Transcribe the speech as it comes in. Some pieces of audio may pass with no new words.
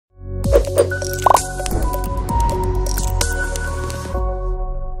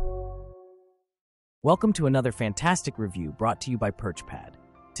Welcome to another fantastic review brought to you by Purchpad.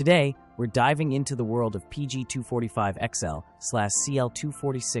 Today, we're diving into the world of PG-245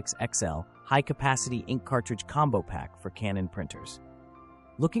 XL/CL-246 XL high-capacity ink cartridge combo pack for Canon printers.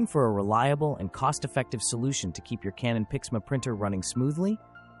 Looking for a reliable and cost-effective solution to keep your Canon Pixma printer running smoothly?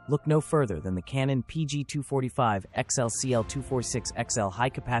 Look no further than the Canon PG-245 XL/CL-246 XL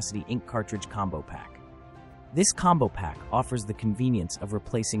high-capacity ink cartridge combo pack. This combo pack offers the convenience of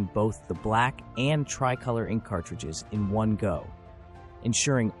replacing both the black and tricolor ink cartridges in one go,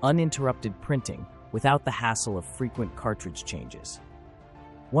 ensuring uninterrupted printing without the hassle of frequent cartridge changes.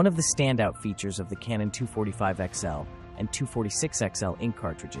 One of the standout features of the Canon 245 XL and 246 XL ink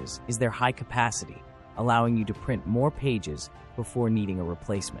cartridges is their high capacity, allowing you to print more pages before needing a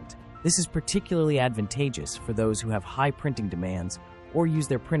replacement. This is particularly advantageous for those who have high printing demands or use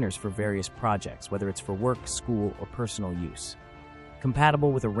their printers for various projects, whether it's for work, school, or personal use.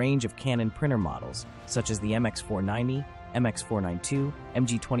 Compatible with a range of Canon printer models, such as the MX490, MX492,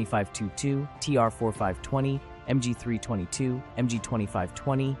 MG2522, TR4520, MG322,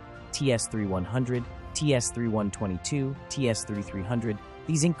 MG2520, TS3100, TS3122, TS3300,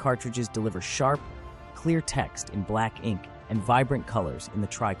 these ink cartridges deliver sharp, clear text in black ink and vibrant colors in the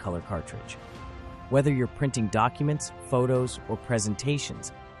tricolor cartridge. Whether you're printing documents, photos, or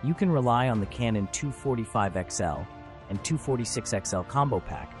presentations, you can rely on the Canon 245 XL and 246 XL combo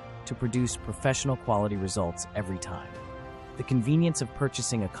pack to produce professional quality results every time. The convenience of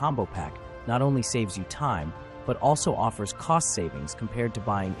purchasing a combo pack not only saves you time, but also offers cost savings compared to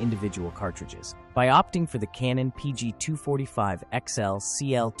buying individual cartridges. By opting for the Canon PG-245 XL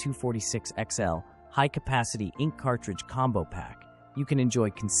CL-246 XL high-capacity ink cartridge combo pack, you can enjoy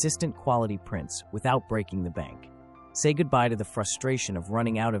consistent quality prints without breaking the bank. Say goodbye to the frustration of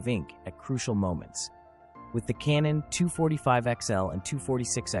running out of ink at crucial moments. With the Canon 245 XL and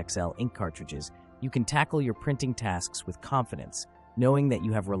 246 XL ink cartridges, you can tackle your printing tasks with confidence, knowing that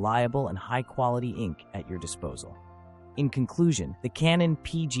you have reliable and high-quality ink at your disposal. In conclusion, the Canon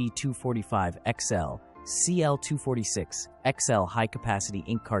PG-245 XL CL-246 XL high-capacity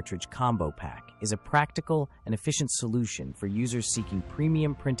ink cartridge combo pack is a practical and efficient solution for users seeking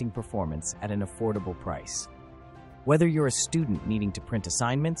premium printing performance at an affordable price. Whether you're a student needing to print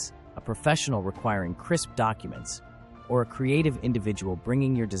assignments, a professional requiring crisp documents, or a creative individual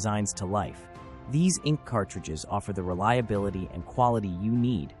bringing your designs to life, these ink cartridges offer the reliability and quality you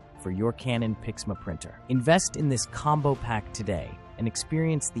need for your Canon Pixma printer. Invest in this combo pack today and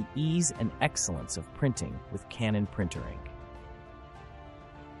experience the ease and excellence of printing with Canon printer ink.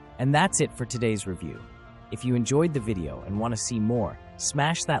 And that's it for today's review. If you enjoyed the video and want to see more,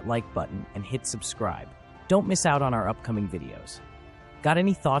 smash that like button and hit subscribe. Don't miss out on our upcoming videos. Got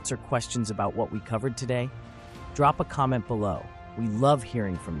any thoughts or questions about what we covered today? Drop a comment below. We love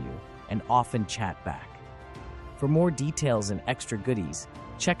hearing from you and often chat back. For more details and extra goodies,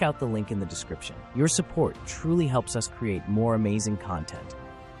 check out the link in the description. Your support truly helps us create more amazing content.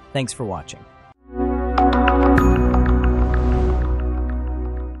 Thanks for watching.